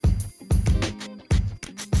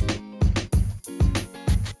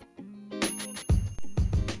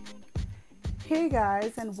Hey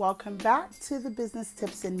guys, and welcome back to the Business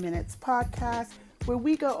Tips in Minutes podcast, where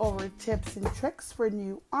we go over tips and tricks for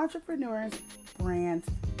new entrepreneurs, brands,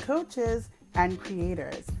 coaches, and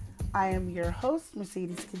creators. I am your host,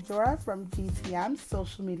 Mercedes Kajora from GTM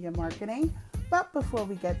Social Media Marketing. But before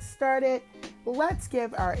we get started, let's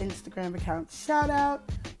give our Instagram account shout out,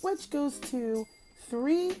 which goes to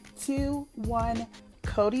 321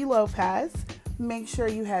 Cody Lopez. Make sure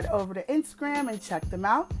you head over to Instagram and check them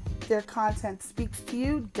out. Their content speaks to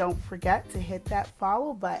you. Don't forget to hit that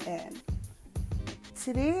follow button.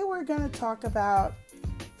 Today we're going to talk about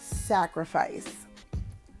sacrifice.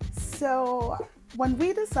 So when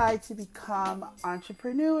we decide to become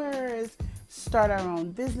entrepreneurs, start our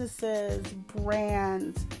own businesses,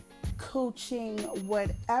 brands, coaching,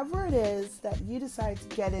 whatever it is that you decide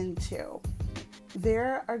to get into,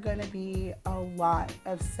 there are going to be a lot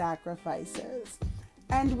of sacrifices.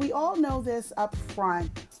 And we all know this up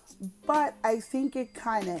front, but I think it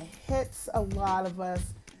kind of hits a lot of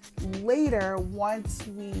us later once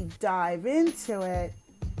we dive into it.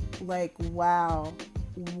 Like, wow,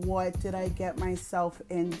 what did I get myself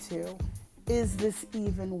into? Is this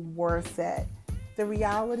even worth it? The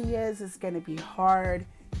reality is it's going to be hard.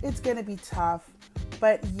 It's going to be tough.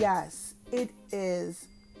 But yes, it is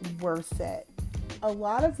worth it. A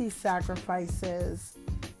lot of these sacrifices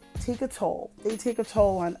take a toll. They take a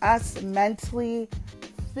toll on us mentally,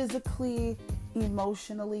 physically,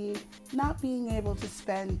 emotionally, not being able to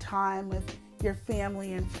spend time with your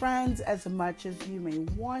family and friends as much as you may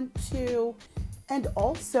want to, and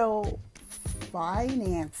also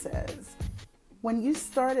finances. When you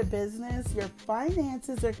start a business, your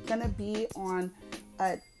finances are going to be on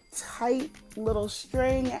a tight little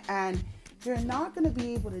string, and you're not going to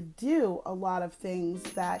be able to do a lot of things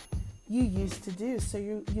that you used to do. So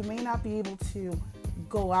you may not be able to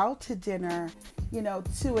go out to dinner,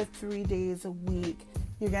 2 or 3 days a week.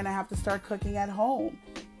 You're going to have to start cooking at home.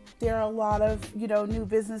 There are a lot of, new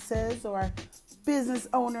businesses or business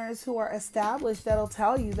owners who are established that'll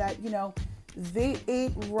tell you that, they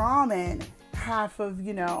ate ramen half of,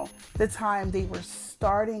 the time they were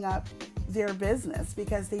starting up their business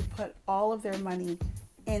because they put all of their money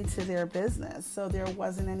into their business. So there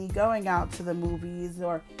wasn't any going out to the movies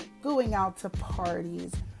or going out to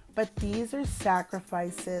parties. But these are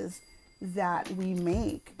sacrifices that we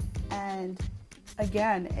make. And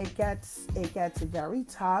again, it gets very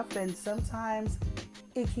tough, and sometimes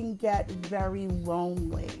it can get very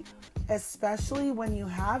lonely, especially when you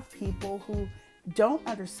have people who don't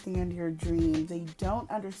understand your dream, they don't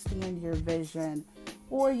understand your vision,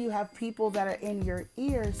 or you have people that are in your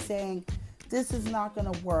ear saying, this is not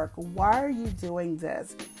going to work. Why are you doing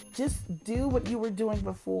this? Just do what you were doing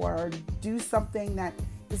before, or do something that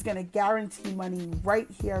is going to guarantee money right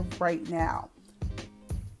here, right now.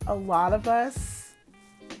 A lot of us,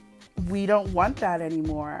 we don't want that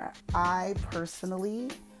anymore. I've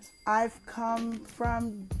come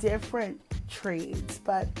from different trades,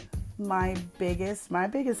 but my biggest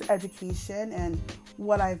education and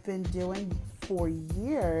what I've been doing for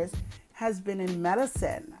years has been in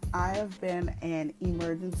medicine. I have been in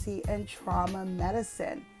emergency and trauma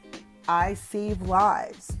medicine. I save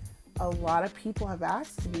lives. A lot of people have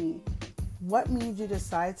asked me, what made you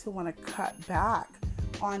decide to want to cut back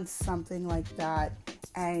on something like that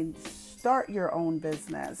and start your own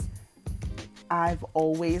business? I've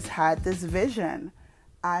always had this vision.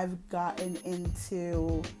 I've gotten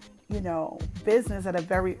into, business at a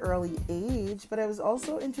very early age, but I was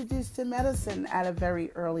also introduced to medicine at a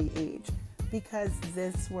very early age because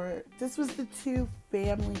this was the two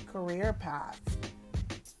family career paths.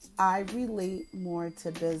 I relate more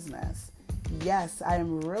to business. Yes, I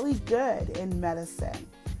am really good in medicine,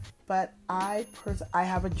 but I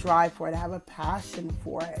have a drive for it. I have a passion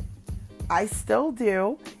for it. I still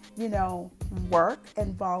do, work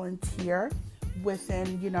and volunteer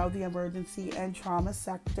within, the emergency and trauma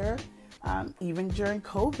sector. Even during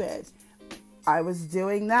COVID, I was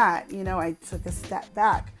doing that. I took a step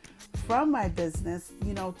back from my business,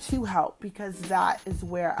 to help because that is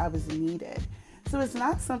where I was needed. So it's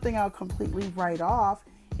not something I'll completely write off.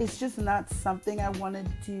 It's just not something I want to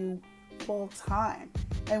do full time.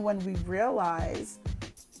 And when we realize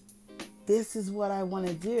this is what I want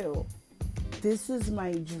to do, this is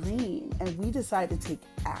my dream, and we decide to take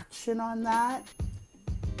action on that,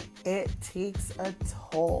 it takes a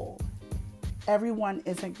toll. Everyone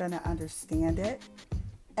isn't going to understand it.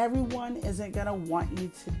 Everyone isn't going to want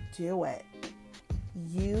you to do it.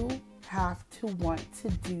 You have to want to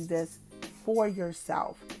do this for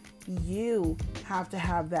yourself. You have to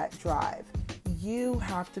have that drive. You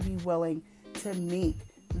have to be willing to make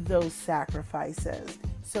those sacrifices.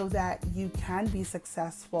 so that you can be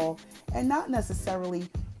successful and not necessarily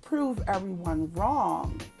prove everyone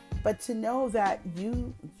wrong, but to know that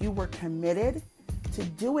you were committed to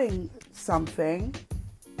doing something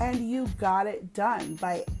and you got it done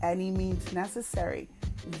by any means necessary.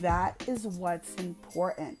 That is what's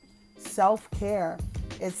important. Self-care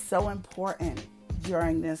is so important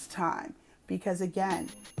during this time because again,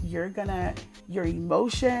 your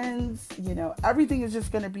emotions, everything is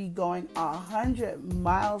just gonna be going 100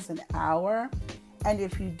 miles an hour. And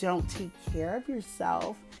if you don't take care of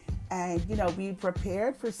yourself and, be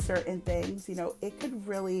prepared for certain things, it could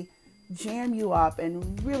really jam you up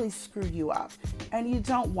and really screw you up. And you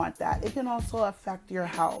don't want that. It can also affect your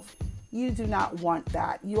health. You do not want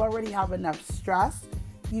that. You already have enough stress.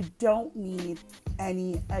 You don't need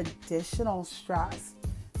any additional stress.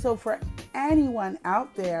 So for anyone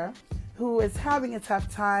out there who is having a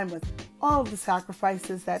tough time with all of the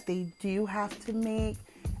sacrifices that they do have to make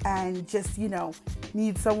and just,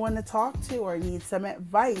 need someone to talk to or need some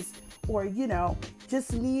advice or,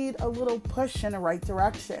 just need a little push in the right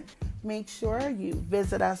direction, make sure you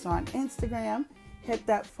visit us on Instagram, hit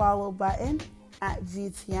that follow button at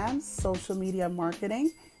GTM Social Media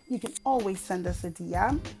Marketing. You can always send us a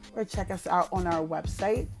DM or check us out on our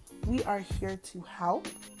website. We are here to help,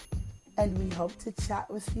 and we hope to chat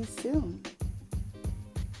with you soon.